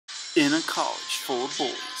In a college full of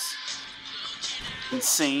bullies,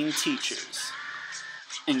 insane teachers,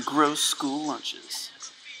 and gross school lunches.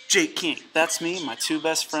 Jake King, that's me and my two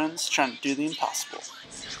best friends trying to do the impossible.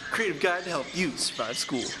 Creative guide to help you survive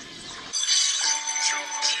school.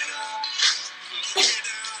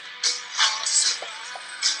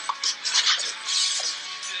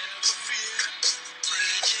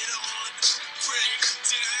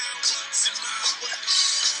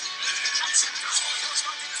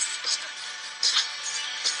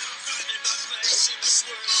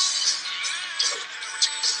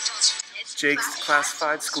 Jake's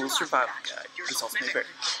Declassified School Survival Guide. Results may vary.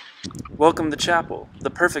 Welcome to chapel, the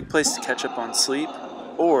perfect place to catch up on sleep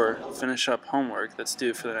or finish up homework that's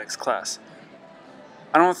due for the next class.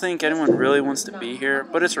 I don't think anyone really wants to be here,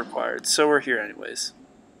 but it's required, so we're here anyways.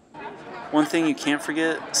 One thing you can't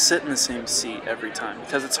forget, sit in the same seat every time,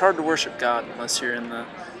 because it's hard to worship God unless you're in the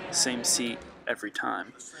same seat every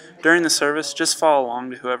time. During the service, just follow along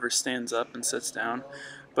to whoever stands up and sits down.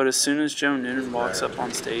 But as soon as Joe Noonan walks up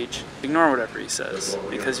on stage, ignore whatever he says,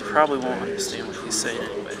 because you probably won't understand what he's saying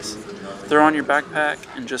anyways. Throw on your backpack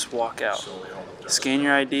and just walk out. Scan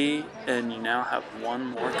your ID, and you now have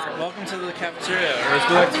one more credit. Welcome to the cafeteria, or as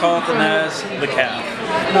we like to call it, the NAS, the CAF.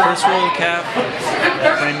 First rule of the CAF,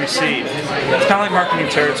 claim your seat. It's kind of like marking your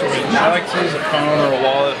territory. I like to use a phone or a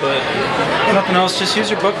wallet, but if nothing else, just use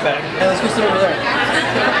your book bag. Hey, let's go sit over there.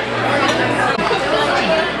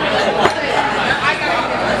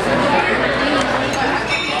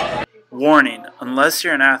 Warning, unless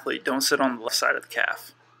you're an athlete, don't sit on the left side of the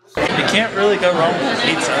calf. You can't really go wrong with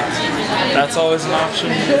pizza. That's always an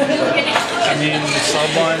option. I mean, the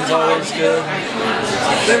sub line's always good.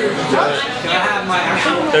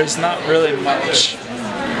 But there's not really much.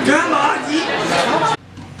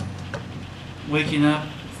 Waking up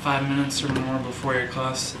 5 minutes or more before your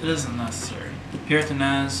class, it isn't necessary. Here at the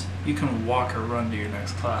NAS, you can walk or run to your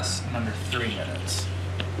next class in under 3 minutes.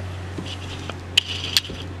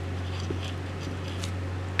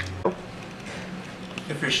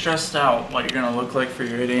 If you're stressed out what you're going to look like for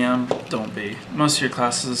your 8 a.m., don't be. Most of your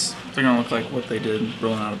classes, they're going to look like what they did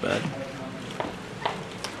rolling out of bed.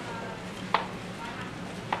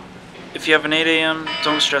 If you have an 8 a.m.,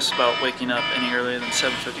 don't stress about waking up any earlier than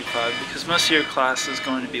 7:55 because most of your class is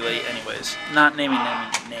going to be late anyways. Not naming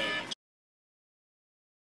names.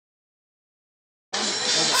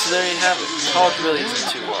 So there you have it. College really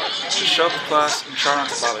isn't too hard. Just show up to class and try not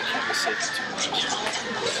to bother campus safety too much.